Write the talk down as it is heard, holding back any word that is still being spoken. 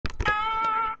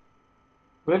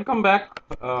Welcome back.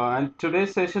 And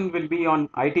today's session will be on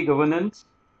IT governance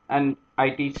and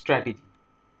IT strategy.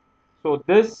 So,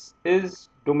 this is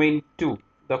domain 2,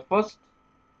 the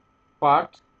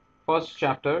part, first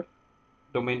chapter,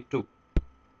 domain 2.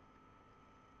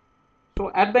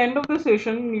 So, at the end of the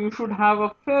session, you should have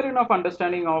a fair enough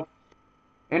understanding of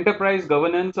enterprise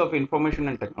governance of information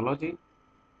and technology,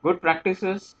 good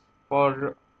practices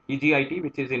for EGIT,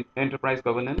 which is in enterprise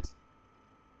governance,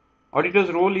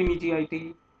 auditor's role in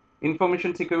EGIT,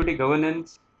 information security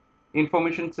governance,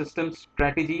 information systems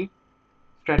strategy,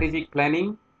 strategic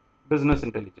planning, business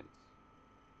intelligence.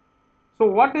 So,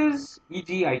 what is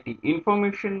EGIT?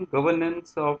 Information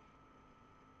governance of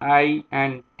I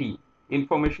and T,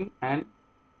 information and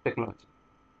technology.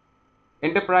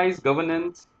 Enterprise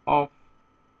governance of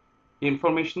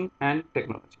information and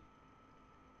technology.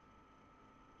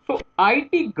 So,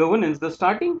 IT governance, the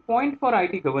starting point for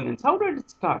IT governance, how did it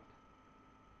start?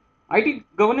 IT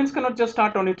governance cannot just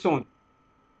start on its own.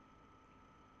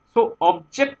 So,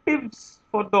 objectives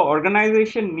for the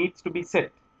organization needs to be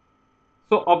set.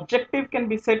 So objective can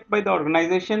be set by the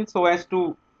organization so as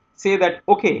to say that,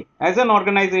 okay, as an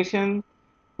organization,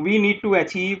 we need to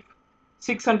achieve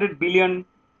 $600 billion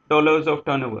of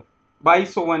turnover by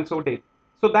so and so date.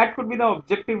 So that could be the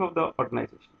objective of the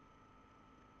organization.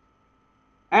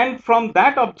 And from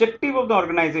that objective of the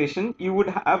organization, you would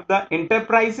have the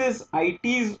enterprise's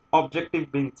IT's objective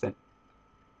being set.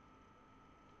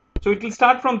 So it will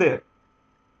start from there.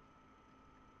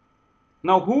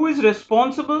 Now, who is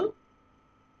responsible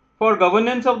for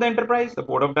governance of the enterprise? The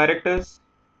board of directors.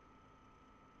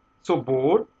 So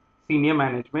board, senior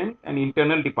management and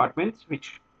internal departments,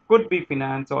 which could be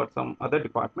finance or some other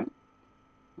department,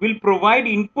 will provide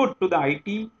input to the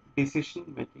IT decision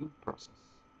making process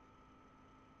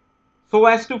so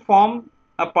as to form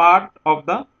a part of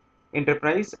the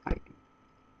enterprise IT.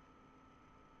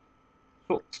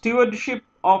 So stewardship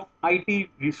of IT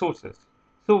resources.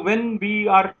 So when we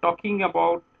are talking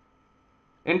about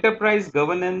enterprise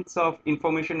governance of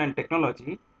information and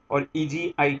technology, or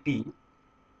EGIT,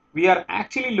 we are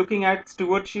actually looking at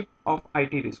stewardship of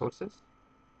IT resources.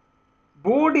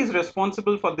 Board is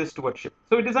responsible for this stewardship.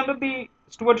 So it is under the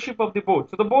stewardship of the board.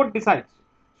 So the board decides.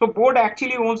 So board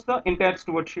actually owns the entire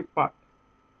stewardship part.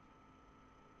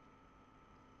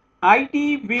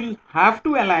 IT will have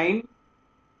to align,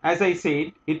 as I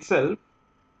said, itself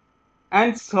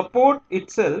and support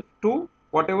itself to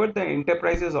whatever the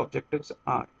enterprise's objectives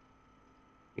are.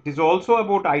 It is also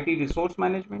about IT resource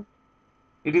management.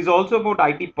 It is also about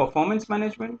IT performance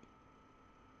management.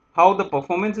 How the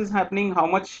performance is happening, how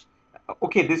much,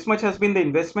 okay, this much has been the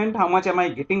investment, how much am I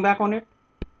getting back on it?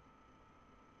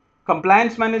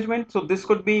 Compliance management. So this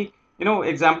could be,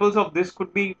 examples of this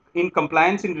could be in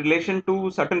compliance in relation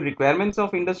to certain requirements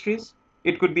of industries.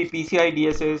 It could be PCI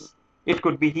DSS, it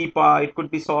could be HIPAA, it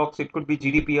could be SOX, it could be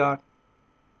GDPR.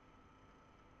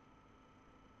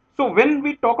 So when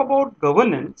we talk about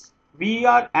governance, we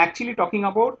are actually talking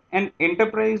about an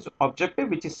enterprise objective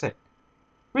which is set,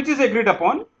 which is agreed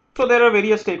upon. So there are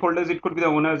various stakeholders. It could be the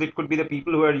owners, it could be the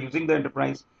people who are using the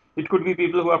enterprise, it could be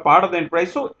people who are part of the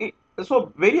enterprise.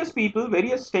 So various people,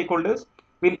 various stakeholders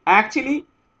will actually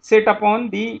set upon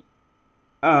the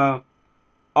uh,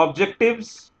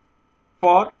 objectives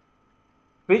for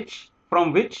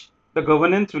from which the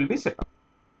governance will be set up.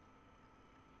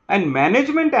 And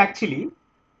management actually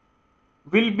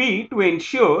will be to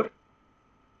ensure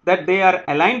that they are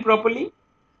aligned properly,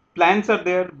 plans are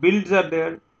there, builds are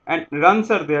there, and runs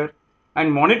are there,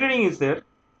 and monitoring is there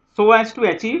so as to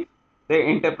achieve the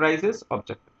enterprise's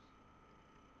objectives.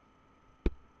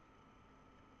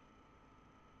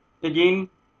 Again,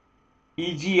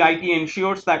 EGIT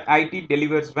ensures that IT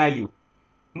delivers value.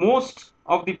 Most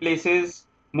of the places,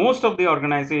 most of the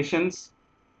organizations,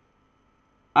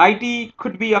 IT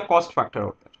could be a cost factor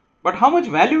out there. But how much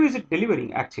value is it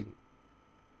delivering actually?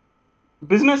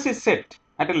 Business is set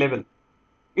at a level.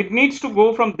 It needs to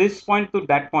go from this point to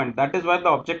that point. That is where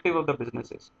the objective of the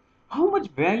business is. How much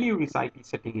value is IT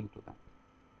setting into that?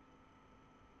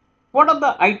 What are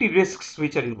the IT risks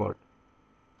which are involved?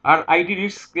 Are IT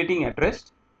risks getting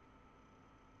addressed?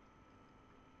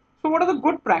 So what are the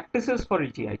good practices for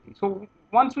EGIT? So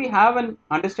once we have an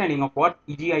understanding of what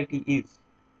EGIT is,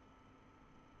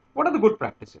 what are the good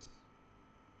practices?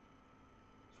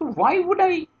 So why would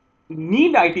I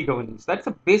need IT governance? That's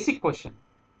a basic question.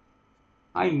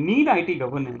 I need IT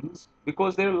governance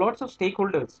because there are lots of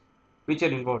stakeholders which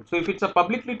are involved. So if it's a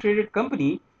publicly traded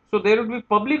company, so there would be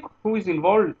public who is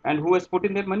involved and who has put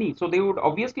in their money. So they would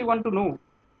obviously want to know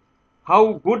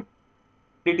how good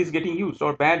it is getting used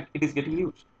or bad it is getting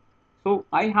used. So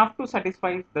I have to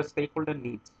satisfy the stakeholder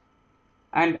needs.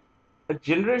 and a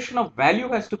generation of value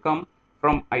has to come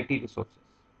from IT resources.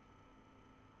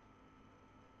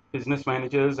 Business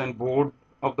managers and board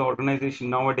of the organization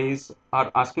nowadays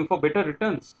are asking for better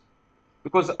returns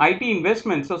because IT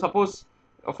investments. So suppose,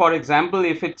 for example,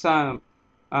 if it's a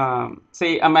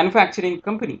say a manufacturing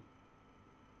company,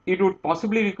 it would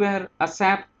possibly require a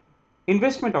SAP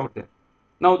investment out there.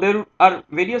 Now there are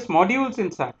various modules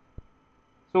in SAP.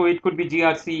 So it could be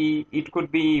GRC, it could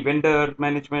be vendor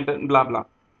management and blah blah.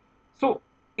 So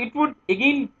it would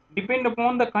again depend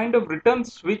upon the kind of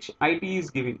returns which IT is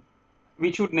giving,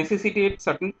 which would necessitate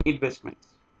certain investments.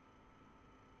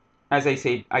 As I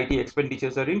said, IT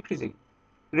expenditures are increasing.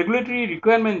 Regulatory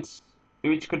requirements,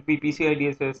 which could be PCI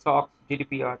DSS, SOX,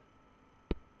 GDPR,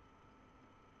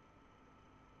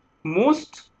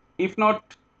 most, if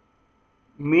not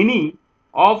many,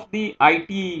 of the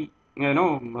IT,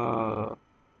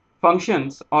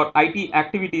 functions or IT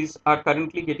activities are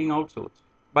currently getting outsourced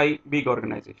by big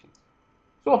organizations.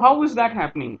 So how is that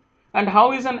happening? And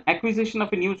how is an acquisition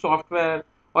of a new software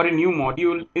or a new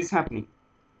module is happening?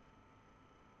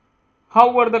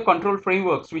 How are the control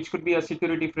frameworks, which could be a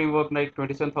security framework like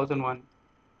 27001,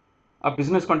 a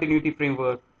business continuity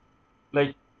framework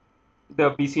like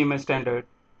the BCMS standard,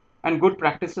 and good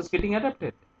practices getting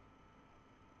adapted?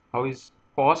 How is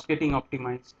cost getting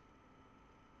optimized?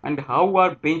 And how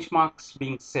are benchmarks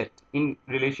being set in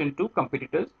relation to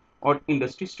competitors or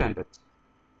industry standards?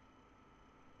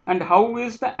 And how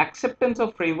is the acceptance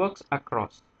of frameworks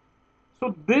across?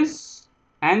 So this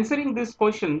answering these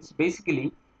questions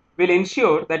basically will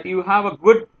ensure that you have a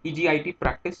good EGIT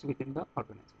practice within the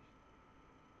organization.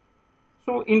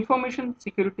 So information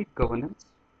security governance.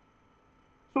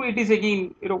 So it is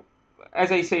again,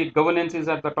 as I said, governance is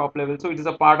at the top level. So it is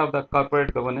a part of the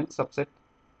corporate governance subset.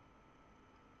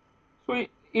 So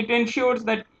it ensures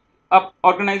that a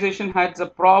organization has a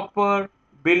proper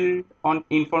build on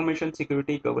information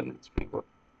security governance framework.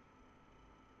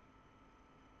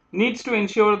 Needs to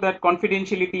ensure that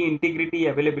confidentiality, integrity,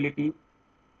 availability,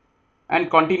 and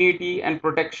continuity and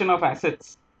protection of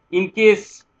assets in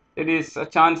case there is a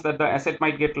chance that the asset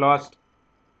might get lost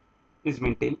is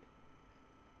maintained.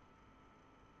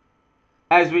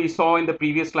 As we saw in the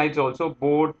previous slides also,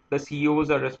 board, the CEOs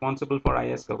are responsible for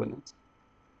IS governance.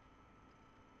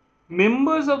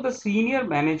 Members of the senior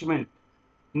management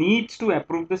needs to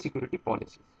approve the security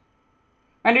policies.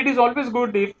 And it is always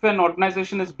good if an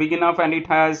organization is big enough and it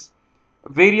has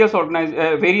various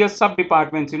sub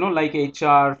departments, like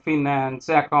HR, finance,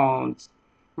 accounts,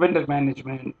 vendor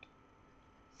management,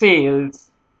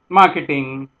 sales,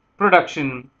 marketing,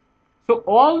 production. So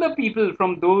all the people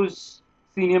from those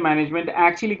senior management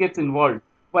actually gets involved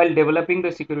while developing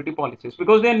the security policies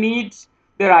because their needs,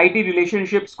 their IT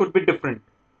relationships could be different.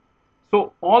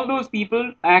 So all those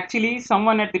people actually,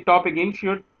 someone at the top again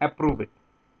should approve it.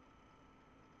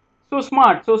 So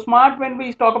smart, when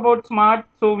we talk about smart,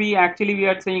 so we are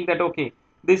saying that, okay,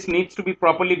 this needs to be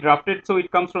properly drafted. So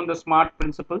it comes from the smart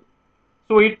principle.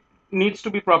 So it needs to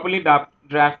be properly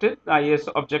drafted, IS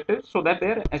objectives, so that they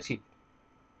are achieved.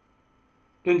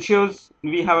 It ensures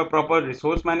we have a proper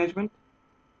resource management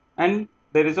and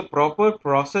there is a proper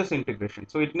process integration.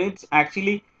 So it needs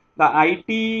actually the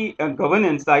IT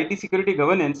governance, the IT security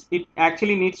governance, it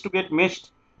actually needs to get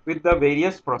meshed with the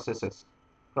various processes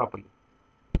properly.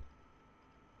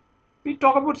 We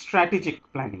talk about strategic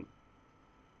planning.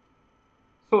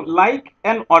 So like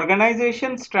an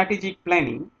organization strategic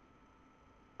planning,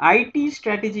 IT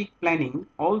strategic planning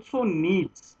also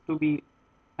needs to be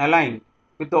aligned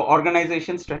with the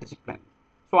organization strategic planning.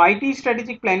 So IT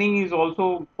strategic planning is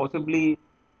also possibly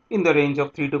in the range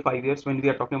of 3 to 5 years when we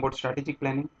are talking about strategic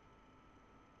planning.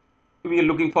 We are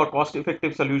looking for cost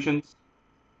effective solutions.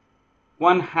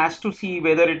 One has to see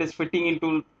whether it is fitting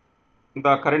into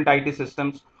the current IT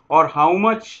systems or how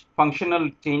much functional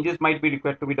changes might be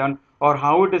required to be done or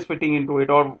how it is fitting into it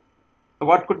or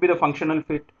what could be the functional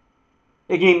fit.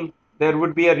 Again, there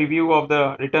would be a review of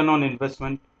the return on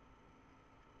investment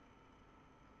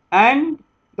and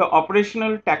the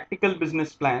operational tactical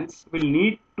business plans will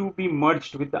need to be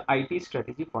merged with the IT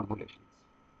strategy formulations.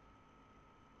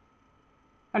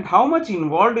 And how much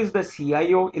involved is the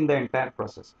CIO in the entire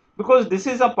process? Because this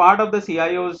is a part of the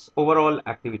CIO's overall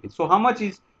activity. So how much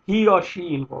is he or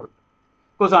she involved?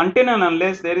 Because until and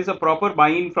unless there is a proper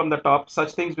buy-in from the top,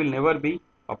 such things will never be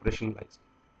operationalized.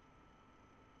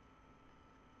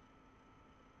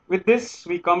 With this,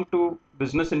 we come to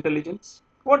business intelligence.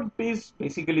 What is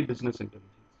basically business intelligence?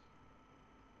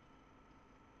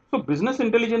 So business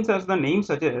intelligence, as the name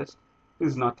suggests,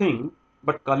 is nothing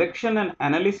but collection and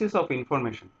analysis of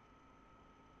information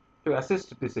to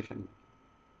assist decision making.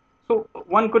 So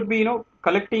one could be,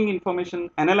 collecting information,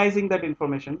 analyzing that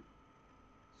information,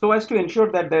 so as to ensure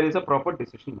that there is a proper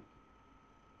decision making.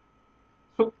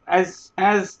 So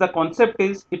as the concept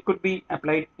is, it could be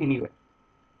applied anywhere.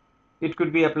 It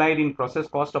could be applied in process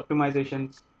cost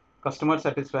optimizations, customer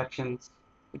satisfactions.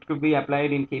 It could be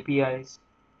applied in KPIs.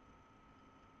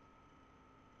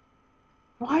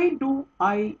 Why do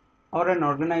I or an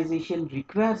organization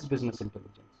requires business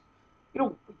intelligence?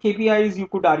 KPIs, you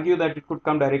could argue that it could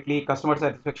come directly. Customer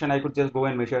satisfaction, I could just go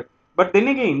and measure. But then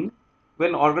again,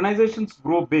 when organizations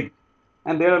grow big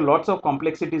and there are lots of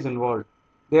complexities involved,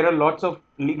 there are lots of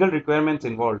legal requirements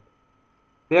involved,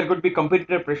 there could be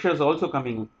competitor pressures also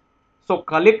coming in. So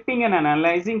collecting and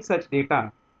analyzing such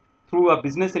data through a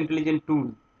business intelligence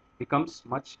tool becomes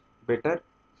much better,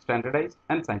 standardized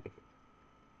and scientific.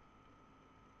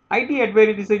 IT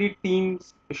advisory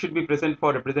teams should be present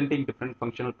for representing different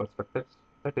functional perspectives.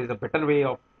 That is a better way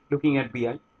of looking at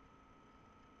BI.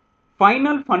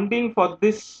 Final funding for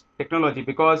this technology,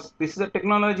 because this is a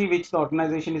technology which the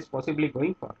organization is possibly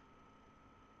going for,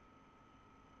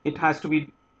 it has to be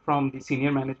from the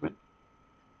senior management.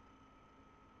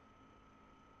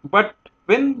 But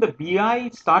when the BI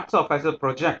starts off as a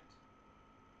project,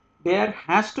 there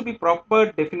has to be proper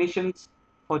definitions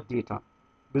for data,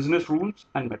 business rules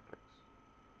and metrics.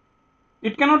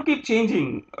 It cannot keep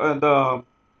changing. The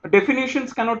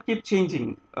definitions cannot keep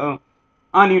changing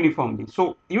ununiformly.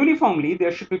 So uniformly,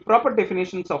 there should be proper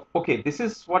definitions of, okay, this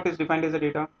is what is defined as a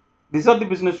data, these are the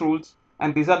business rules,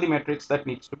 and these are the metrics that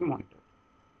needs to be monitored.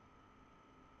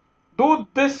 Though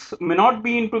this may not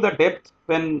be into the depth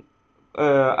when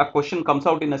a question comes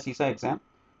out in a Cisa exam,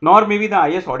 nor maybe the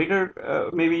IS auditor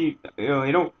may be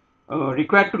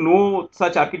required to know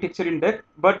such architecture in depth,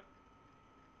 but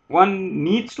one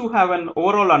needs to have an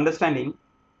overall understanding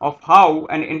of how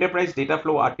an enterprise data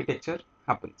flow architecture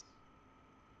happens.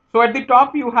 So at the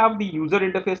top, you have the user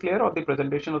interface layer or the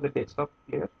presentation of the desktop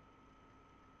layer.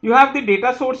 You have the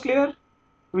data source layer,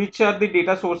 which are the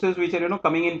data sources which are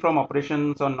coming in from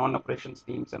operations or non-operations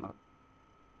teams and all.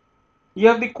 You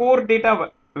have the core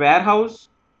data warehouse.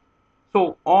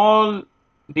 So all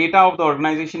data of the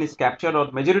organization is captured, or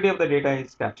majority of the data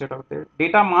is captured out there.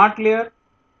 Data mart layer,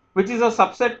 which is a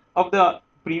subset of the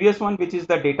previous one, which is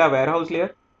the data warehouse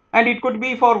layer, and it could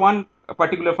be for one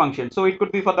particular function. So it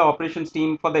could be for the operations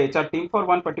team, for the HR team, for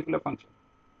one particular function.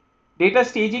 Data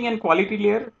staging and quality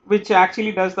layer, which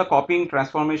actually does the copying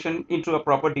transformation into a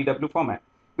proper DW format,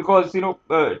 because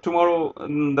tomorrow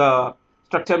the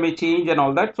structure may change and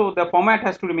all that, so the format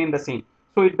has to remain the same.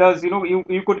 So it does,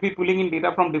 you could be pulling in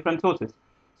data from different sources,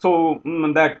 so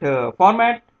that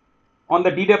format on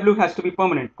the DW has to be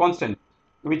permanent, constant,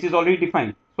 which is already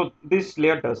defined. So this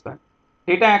layer does that.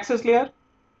 Data access layer,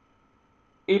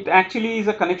 it actually is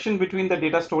a connection between the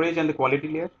data storage and the quality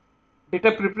layer.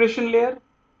 Data preparation layer,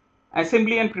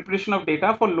 assembly and preparation of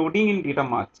data for loading in data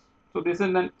marts. So this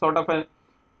is a sort of a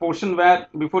portion where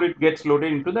before it gets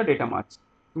loaded into the data marts.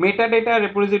 Metadata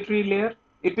repository layer,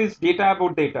 it is data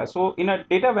about data. So in a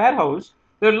data warehouse,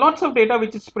 there are lots of data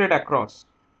which is spread across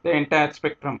the entire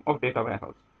spectrum of data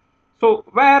warehouse. So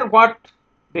where what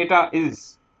data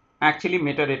is, actually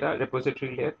metadata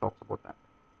repository layer talks about that.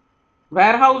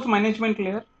 Warehouse management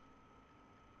layer,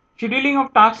 scheduling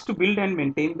of tasks to build and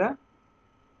maintain the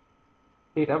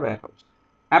data warehouse.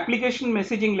 Application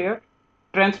messaging layer,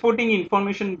 transporting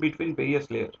information between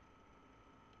various layers.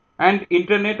 And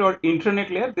internet or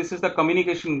intranet layer, this is the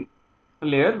communication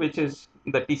layer, which is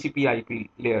the TCP IP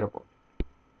layer about.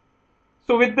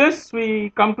 So with this, we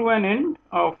come to an end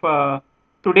of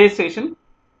today's session,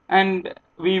 and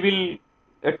we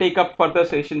will take up further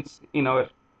sessions in our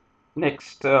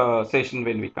next session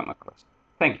when we come across.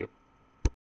 Thank you.